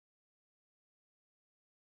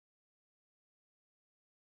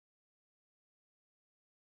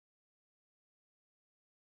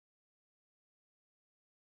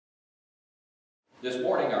This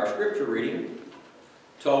morning our scripture reading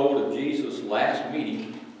told of Jesus' last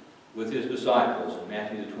meeting with his disciples in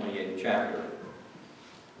Matthew the 28th chapter.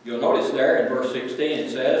 You'll notice there in verse 16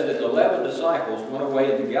 it says that the 11 disciples went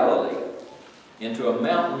away into Galilee, into a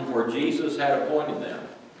mountain where Jesus had appointed them.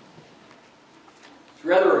 It's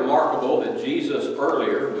rather remarkable that Jesus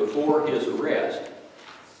earlier, before his arrest,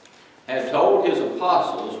 had told his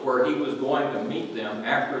apostles where he was going to meet them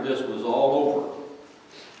after this was all over.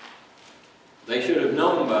 They should have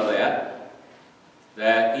known by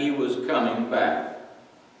that he was coming back,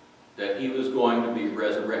 that he was going to be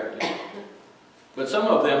resurrected. But some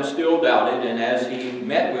of them still doubted, and as he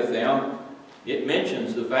met with them, it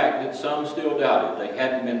mentions the fact that some still doubted. They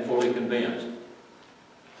hadn't been fully convinced.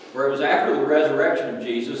 For it was after the resurrection of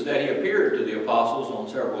Jesus that he appeared to the apostles on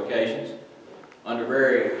several occasions under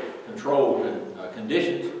very controlled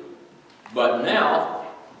conditions. But now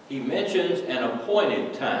he mentions an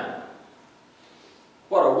appointed time.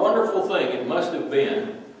 What a wonderful thing it must have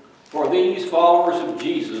been for these followers of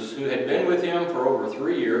Jesus who had been with him for over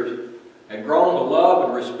 3 years, had grown to love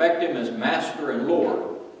and respect him as Master and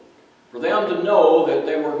Lord, for them to know that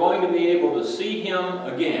they were going to be able to see him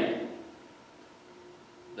again.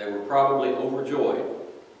 They were probably overjoyed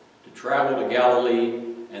to travel to Galilee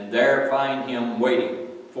and there find him waiting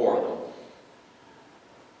for them.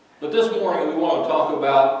 But this morning we want to talk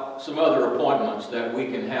about some other appointments that we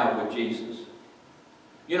can have with Jesus.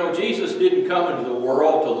 You know, Jesus didn't come into the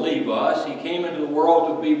world to leave us. He came into the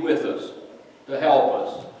world to be with us, to help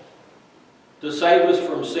us, to save us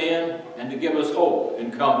from sin, and to give us hope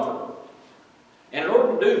and comfort. And in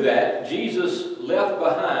order to do that, Jesus left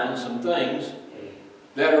behind some things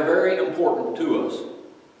that are very important to us.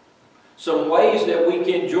 Some ways that we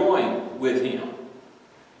can join with him.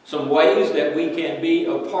 Some ways that we can be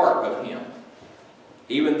a part of him,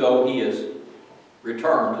 even though he is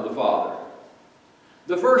returned to the Father.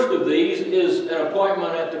 The first of these is an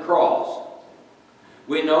appointment at the cross.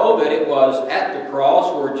 We know that it was at the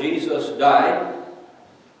cross where Jesus died,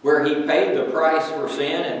 where he paid the price for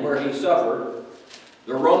sin and where he suffered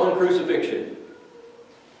the Roman crucifixion.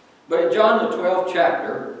 But in John the 12th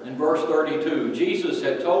chapter, in verse 32, Jesus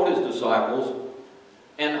had told his disciples,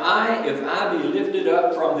 "And I, if I be lifted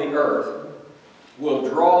up from the earth, will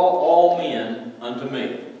draw all men unto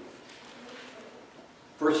me."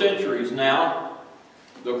 For centuries now,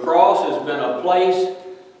 the cross has been a place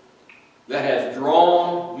that has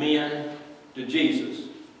drawn men to Jesus.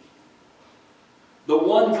 The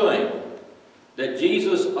one thing that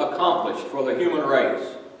Jesus accomplished for the human race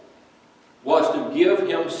was to give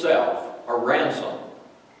himself a ransom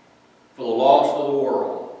for the lost of the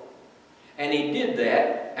world. And he did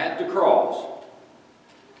that at the cross.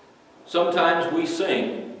 Sometimes we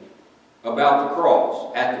sing about the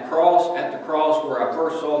cross. At the cross where I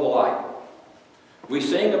first saw the light. We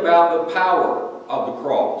sing about the power of the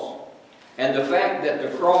cross and the fact that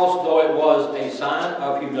the cross, though it was a sign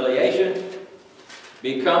of humiliation,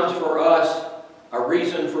 becomes for us a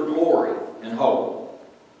reason for glory and hope.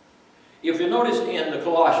 If you notice in the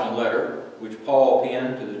Colossian letter, which Paul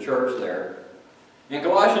penned to the church there, in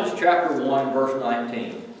Colossians chapter 1, verse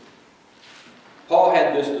 19, Paul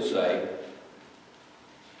had this to say,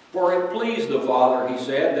 "For it pleased the Father," he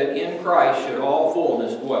said, "that in Christ should all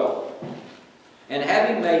fullness dwell. And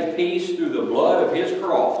having made peace through the blood of his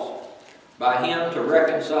cross, by him to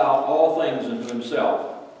reconcile all things unto himself.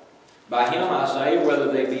 By him, I say,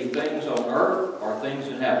 whether they be things on earth or things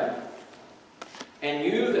in heaven. And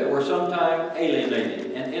you that were sometime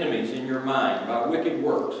alienated and enemies in your mind by wicked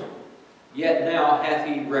works, yet now hath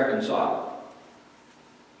he reconciled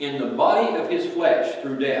in the body of his flesh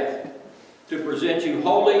through death, to present you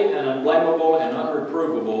holy and unblameable and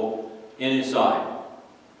unreprovable in his sight."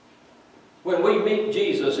 When we meet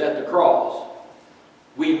Jesus at the cross,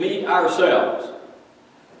 we meet ourselves.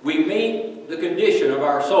 We meet the condition of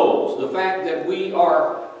our souls, the fact that we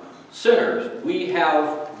are sinners. We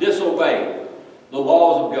have disobeyed the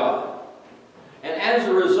laws of God. And as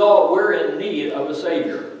a result, we're in need of a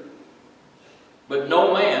Savior. But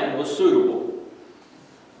no man was suitable.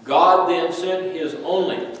 God then sent his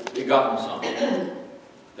only begotten Son,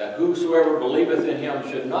 that whosoever believeth in him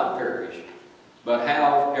should not perish, but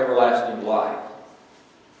have everlasting life.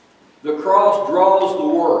 The cross draws the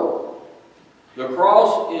world. The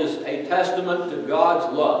cross is a testament to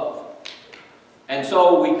God's love. And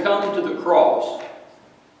so we come to the cross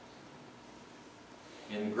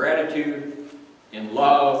in gratitude, in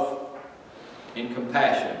love, in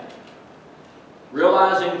compassion,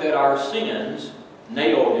 realizing that our sins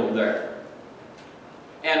nailed him there.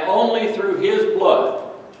 And only through his blood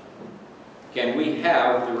can we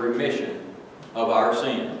have the remission of our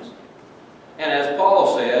sins. And as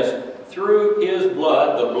Paul says, through his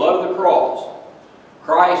blood, the blood of the cross,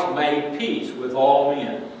 Christ made peace with all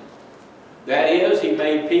men. That is, he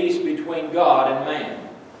made peace between God and man.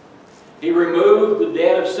 He removed the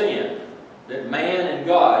debt of sin, that man and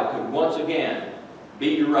God could once again be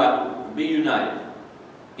united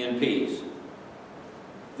in peace.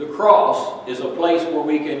 The cross is a place where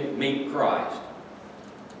we can meet Christ.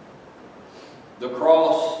 The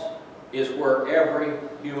cross is where every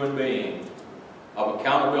human being of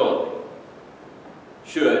accountability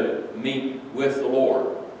should meet with the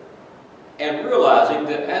Lord. And realizing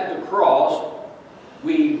that at the cross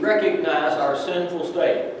we recognize our sinful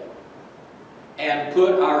state and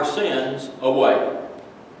put our sins away.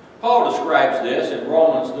 Paul describes this in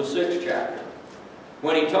Romans the 6th chapter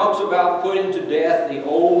when he talks about putting to death the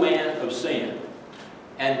old man of sin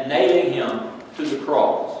and nailing him to the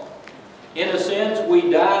cross. In a sense, we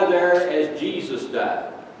die there as Jesus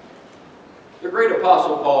died. The great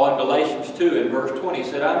apostle Paul in Galatians 2 in verse 20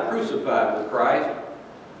 said, "I am crucified with Christ.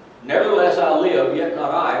 Nevertheless I live, yet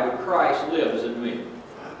not I, but Christ lives in me."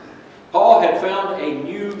 Paul had found a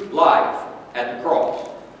new life at the cross.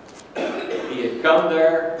 He had come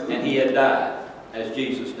there and he had died as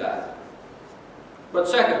Jesus died. But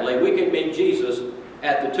secondly, we can meet Jesus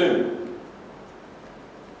at the tomb.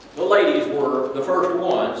 The ladies were the first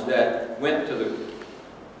ones that went to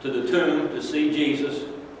the tomb to see Jesus,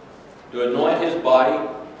 to anoint his body.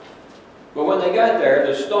 But when they got there,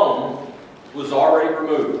 the stone was already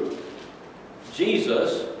removed.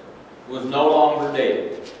 Jesus was no longer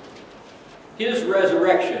dead. His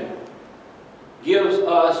resurrection gives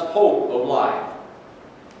us hope of life.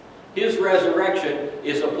 His resurrection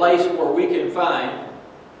is a place where we can find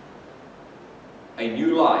a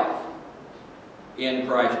new life in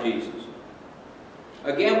Christ Jesus.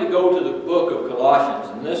 Again, we go to the book of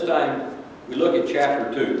Colossians, and this time we look at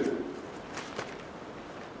chapter 2.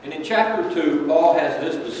 And in chapter 2, Paul has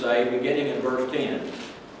this to say, beginning in verse 10.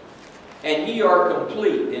 "And ye are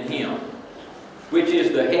complete in him, which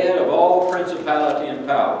is the head of all principality and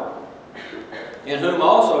power, in whom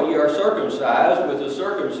also ye are circumcised with a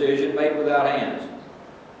circumcision made without hands,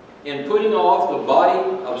 in putting off the body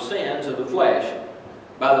of sins of the flesh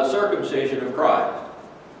by the circumcision of Christ."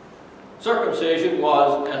 Circumcision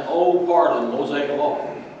was an old part of the Mosaic law,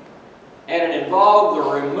 and it involved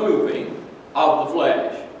the removing of the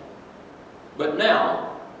flesh. But now,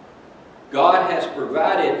 God has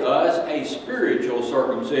provided us a spiritual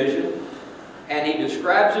circumcision, and he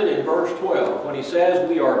describes it in verse 12 when he says,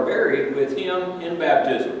 "We are buried with him in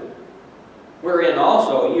baptism, wherein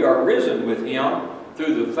also ye are risen with him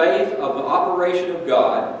through the faith of the operation of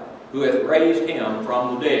God, who hath raised him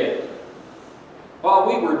from the dead." While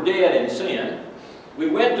we were dead in sin, we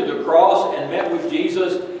went to the cross and met with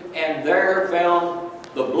Jesus, and there found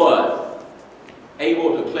the blood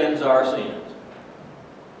able to cleanse our sins.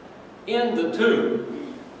 In the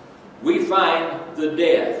tomb, we find the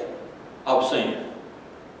death of sin.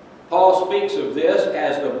 Paul speaks of this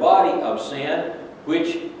as the body of sin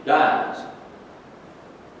which dies.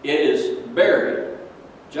 It is buried,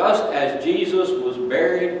 just as Jesus was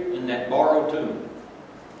buried in that borrowed tomb.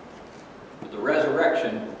 But the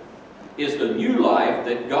resurrection is the new life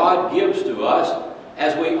that God gives to us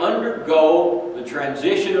as we undergo the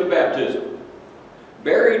transition of baptism.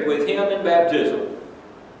 Buried with him in baptism.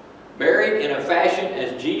 Buried in a fashion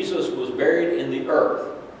as Jesus was buried in the earth.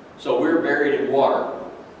 So we're buried in water.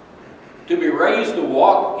 To be raised to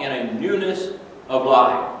walk in a newness of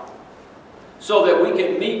life. So that we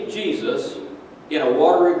can meet Jesus in a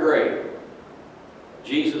watery grave.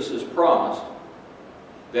 Jesus has promised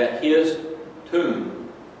that his tomb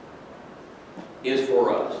is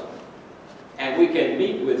for us. And we can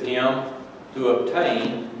meet with him to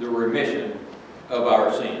obtain the remission of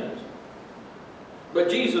our sins. But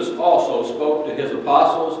Jesus also spoke to his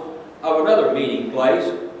apostles of another meeting place,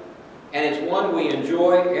 and it's one we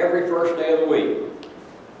enjoy every first day of the week.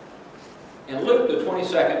 In Luke, the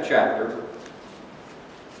 22nd chapter,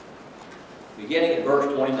 beginning at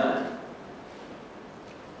verse 29,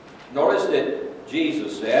 notice that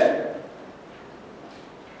Jesus said,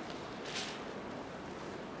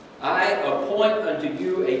 "I appoint unto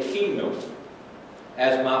you a kingdom,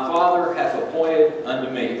 as my Father hath appointed unto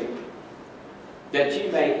me, that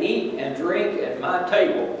ye may eat and drink at my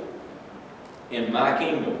table in my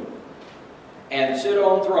kingdom, and sit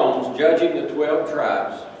on thrones judging the 12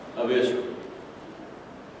 tribes of Israel."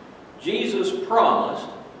 Jesus promised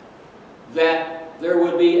that there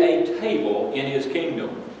would be a table in his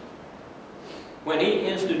kingdom. When he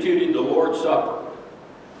instituted the Lord's Supper,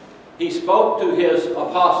 he spoke to his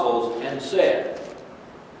apostles and said,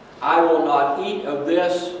 "I will not eat of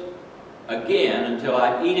this again until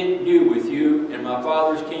I eat it new with you in my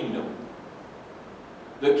Father's kingdom.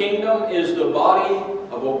 The kingdom is the body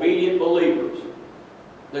of obedient believers.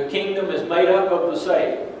 The kingdom is made up of the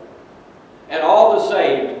saved. And all the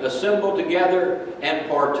saved assemble together and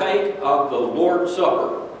partake of the Lord's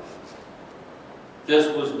Supper.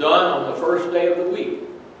 This was done on the first day of the week,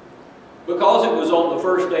 because it was on the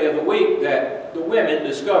first day of the week that the women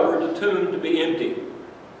discovered the tomb to be empty.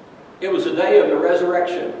 It was the day of the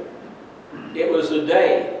resurrection. It was the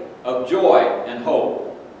day of joy and hope.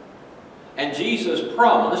 And Jesus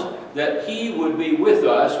promised that He would be with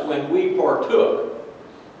us when we partook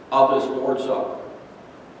of this Lord's Supper.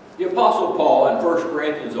 The Apostle Paul in 1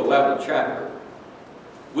 Corinthians 11 chapter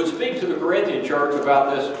would speak to the Corinthian church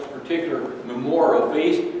about this particular memorial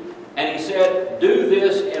feast, and he said, "Do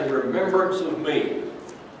this in remembrance of me,"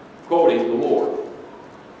 quoting the Lord.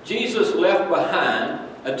 Jesus left behind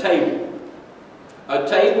a table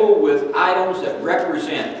with items that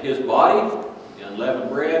represent His body, the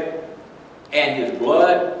unleavened bread, and His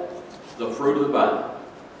blood, the fruit of the vine.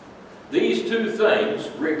 These two things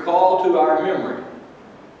recall to our memory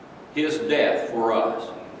His death for us.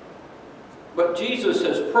 But Jesus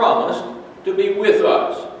has promised to be with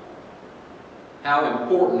us. How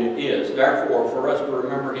important it is, therefore, for us to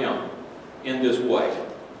remember Him in this way.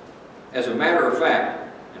 As a matter of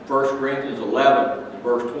fact, in 1 Corinthians 11 and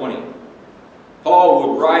verse 20,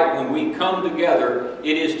 Paul would write, when we come together,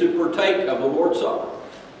 it is to partake of the Lord's Supper.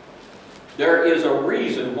 There is a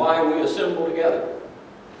reason why we assemble together.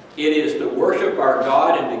 It is to worship our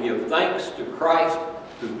God and to give thanks to Christ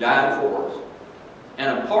who died for us.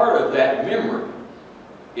 And a part of that memory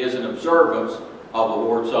is an observance of the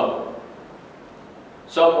Lord's Supper.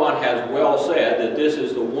 Someone has well said that this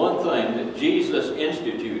is the one thing that Jesus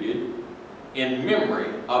instituted in memory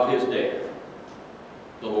of His death,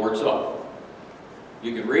 the Lord's Supper.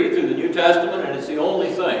 You can read through the New Testament, and it's the only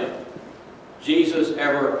thing Jesus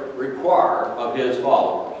ever required of His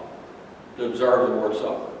followers, to observe the Lord's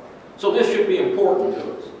Supper. So this should be important to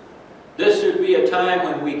us. This should be a time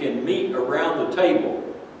when we can meet around the table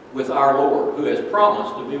with our Lord, who has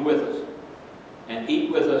promised to be with us, and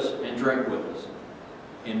eat with us and drink with us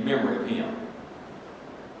in memory of Him.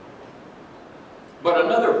 But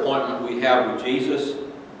another appointment we have with Jesus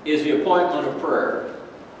is the appointment of prayer.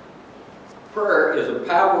 Prayer is a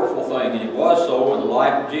powerful thing, and it was so in the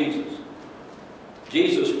life of Jesus.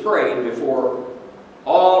 Jesus prayed before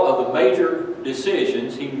all of the major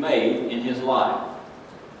decisions He made in His life.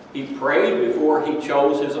 He prayed before He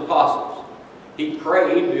chose His apostles. He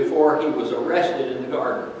prayed before He was arrested in the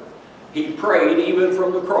garden. He prayed even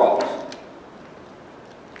from the cross.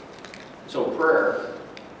 So prayer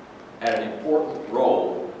had an important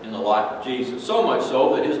role in the life of Jesus. So much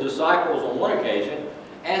so that His disciples on one occasion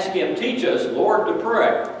asked Him, "Teach us, Lord, to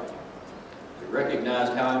pray." They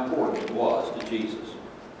recognized how important it was to Jesus.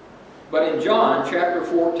 But in John chapter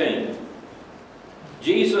 14,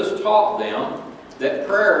 Jesus taught them that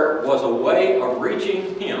prayer was a way of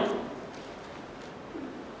reaching Him.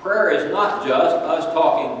 Prayer is not just us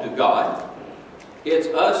talking to God. It's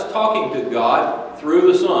us talking to God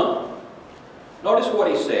through the Son. Notice what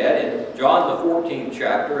He said in John the 14th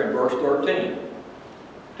chapter and verse 13.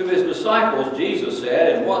 To His disciples, Jesus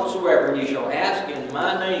said, "And whatsoever ye shall ask in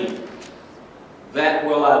my name, that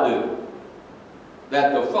will I do,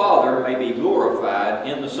 that the Father may be glorified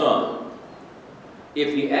in the Son.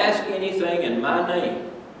 If ye ask anything in my name,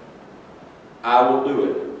 I will do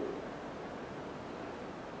it."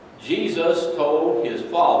 Jesus told His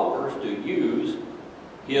followers to use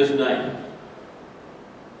His name.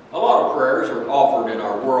 A lot of prayers are offered in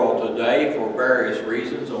our world today for various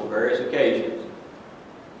reasons on various occasions.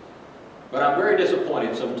 But I'm very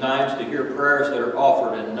disappointed sometimes to hear prayers that are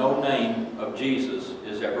offered and no name of Jesus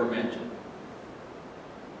is ever mentioned.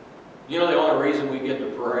 You know the only reason we get to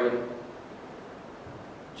pray?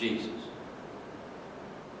 Jesus.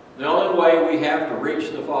 The only way we have to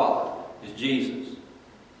reach the Father is Jesus.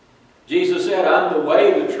 Jesus said, "I'm the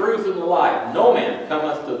way, the truth, and the life. No man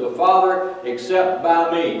cometh to the Father except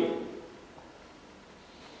by me."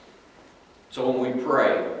 So when we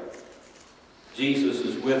pray, Jesus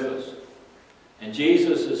is with us. And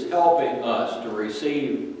Jesus is helping us to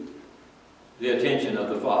receive the attention of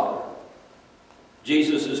the Father.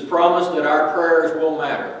 Jesus has promised that our prayers will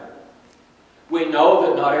matter. We know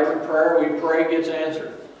that not every prayer we pray gets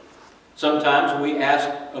answered. Sometimes we ask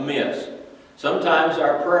amiss. Sometimes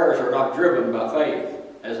our prayers are not driven by faith,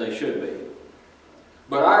 as they should be.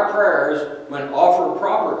 But our prayers, when offered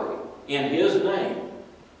properly in His name,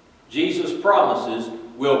 Jesus promises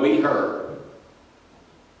will be heard.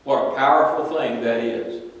 What a powerful thing that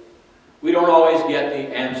is. We don't always get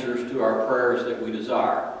the answers to our prayers that we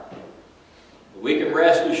desire. But we can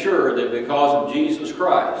rest assured that because of Jesus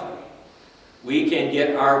Christ, we can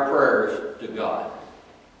get our prayers to God.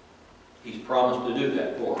 He's promised to do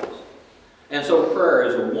that for us. And so prayer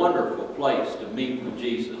is a wonderful place to meet with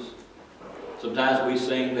Jesus. Sometimes we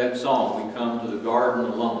sing that song, we come to the garden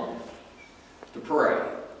alone, to pray,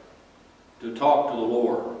 to talk to the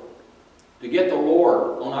Lord, to get the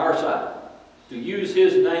Lord on our side, to use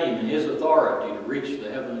His name and His authority to reach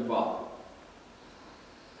the Heavenly Father.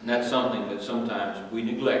 And that's something that sometimes we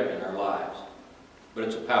neglect in our lives, but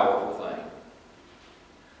it's a powerful thing.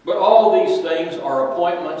 But all these things are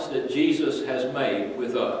appointments that Jesus has made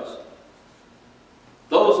with us.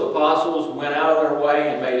 Those apostles went out of their way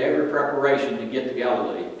and made every preparation to get to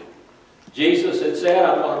Galilee. Jesus had said,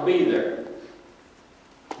 I'm going to be there.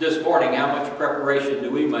 This morning, how much preparation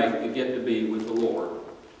do we make to get to be with the Lord?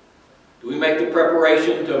 Do we make the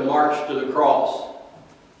preparation to march to the cross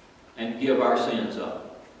and give our sins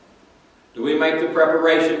up? Do we make the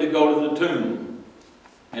preparation to go to the tomb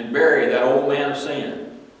and bury that old man of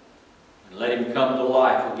sin and let him come to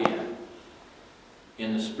life again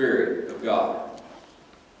in the Spirit of God?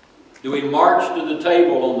 Do we march to the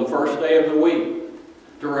table on the first day of the week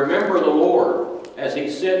to remember the Lord as He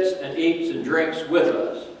sits and eats and drinks with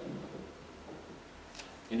us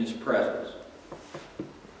in His presence?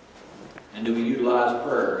 And do we utilize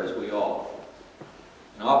prayer as we ought?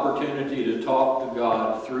 An opportunity to talk to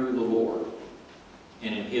God through the Lord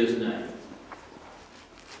and in His name.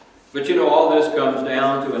 But you know, all this comes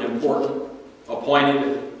down to an important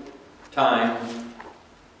appointed time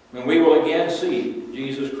when we will again see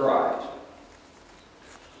Jesus Christ.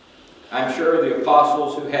 I'm sure the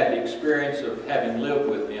apostles who had the experience of having lived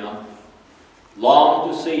with Him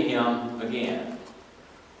longed to see Him again.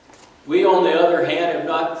 We, on the other hand, have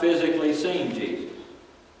not physically seen Jesus.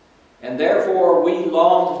 And therefore, we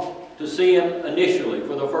long to see Him initially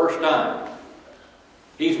for the first time.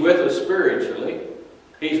 He's with us spiritually.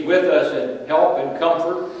 He's with us in help and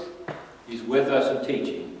comfort. He's with us in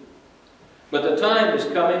teaching. But the time is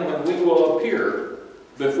coming when we will appear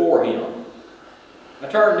before Him. I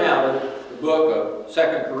turn now to the book of 2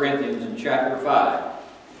 Corinthians in chapter 5.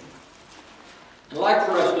 I'd like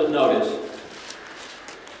for us to notice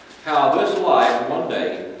how this life one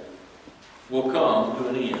day will come to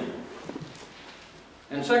an end.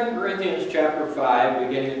 In 2 Corinthians chapter 5,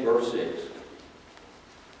 beginning at verse 6,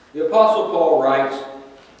 the Apostle Paul writes,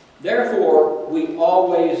 Therefore we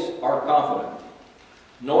always are confident,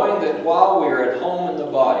 knowing that while we are at home in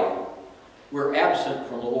the body, we're absent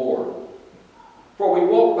from the Lord. For we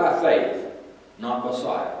walk by faith, not by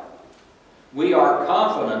sight. We are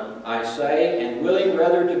confident, I say, and willing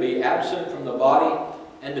rather to be absent from the body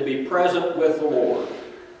and to be present with the Lord.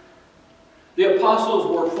 The apostles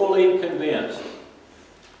were fully convinced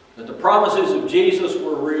that the promises of Jesus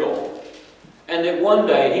were real and that one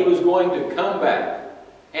day He was going to come back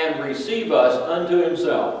and receive us unto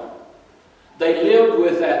Himself. They lived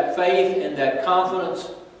with that faith and that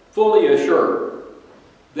confidence, fully assured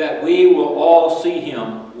that we will all see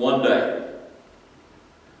Him one day.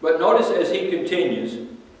 But notice as he continues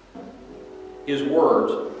his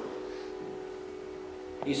words.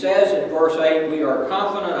 He says in verse 8, We are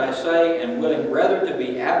confident, I say, and willing rather to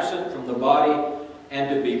be absent from the body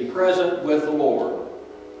and to be present with the Lord.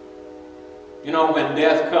 You know, when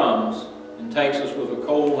death comes and takes us with a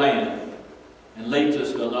cold hand and leads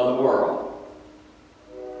us to another world,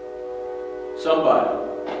 somebody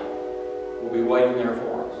will be waiting there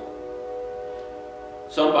for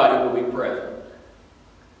us. Somebody will be present.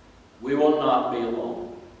 We will not be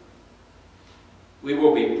alone. We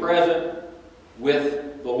will be present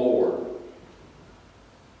with the Lord.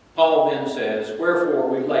 Paul then says, Wherefore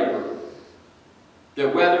we labor,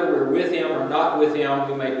 that whether we're with Him or not with Him,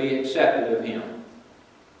 we may be accepted of Him.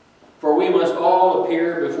 For we must all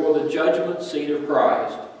appear before the judgment seat of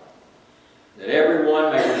Christ, that every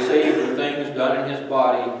one may receive the things done in his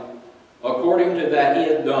body according to that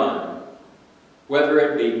he hath done, whether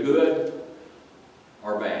it be good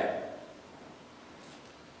or bad.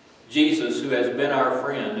 Jesus, who has been our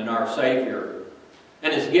friend and our Savior,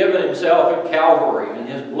 and has given Himself at Calvary, and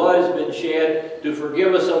His blood has been shed to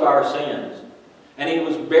forgive us of our sins. And He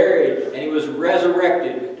was buried, and He was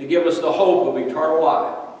resurrected to give us the hope of eternal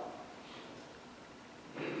life.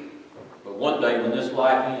 But one day when this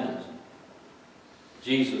life ends,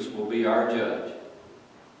 Jesus will be our judge.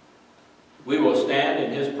 We will stand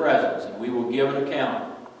in His presence, and we will give an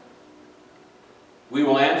account. We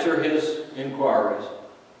will answer His inquiries.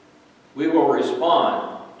 We will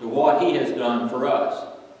respond to what He has done for us.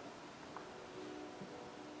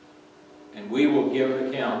 And we will give an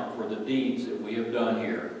account for the deeds that we have done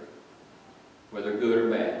here, whether good or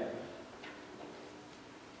bad.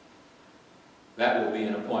 That will be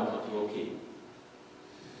an appointment we'll keep.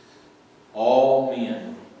 All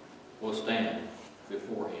men will stand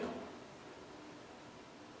before Him.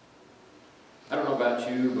 I don't know about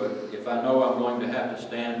you, but if I know I'm going to have to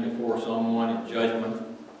stand before someone in judgment,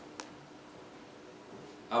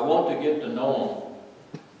 I want to get to know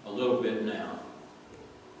them a little bit now.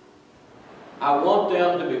 I want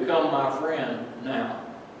them to become my friend now.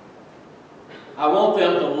 I want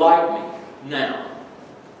them to like me now.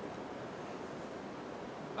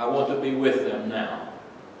 I want to be with them now.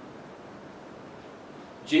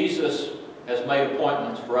 Jesus has made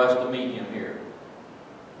appointments for us to meet Him here.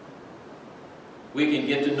 We can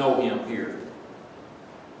get to know Him here.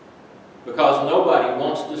 Because nobody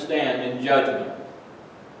wants to stand in judgment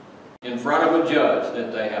in front of a judge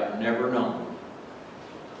that they have never known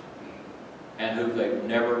and who they've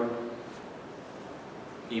never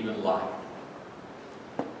even liked.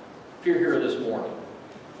 If you're here this morning,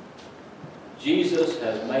 Jesus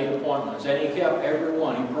has made appointments, and He kept every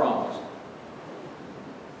one He promised.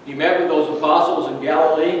 He met with those apostles in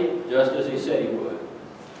Galilee just as He said He would.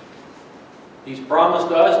 He's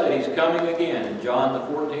promised us that He's coming again in John the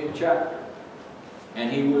 14th chapter,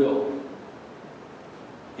 and He will.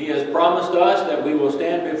 He has promised us that we will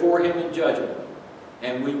stand before Him in judgment,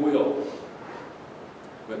 and we will.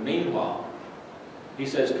 But meanwhile, He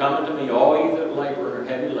says, "Come unto me, all ye that labor and are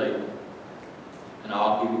heavy laden, and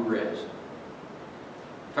I'll give you rest."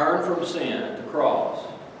 Turn from sin at the cross.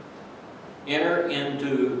 Enter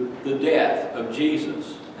into the death of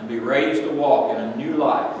Jesus and be raised to walk in a new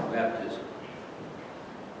life of baptism.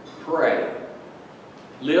 Pray.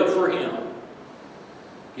 Live for Him.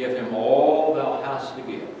 Give Him all thou hast to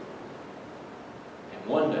give. And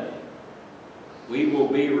one day, we will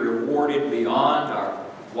be rewarded beyond our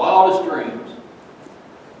wildest dreams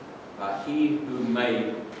by He who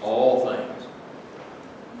made all things.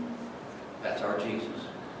 That's our Jesus.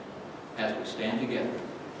 As we stand together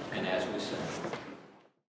and as we sing.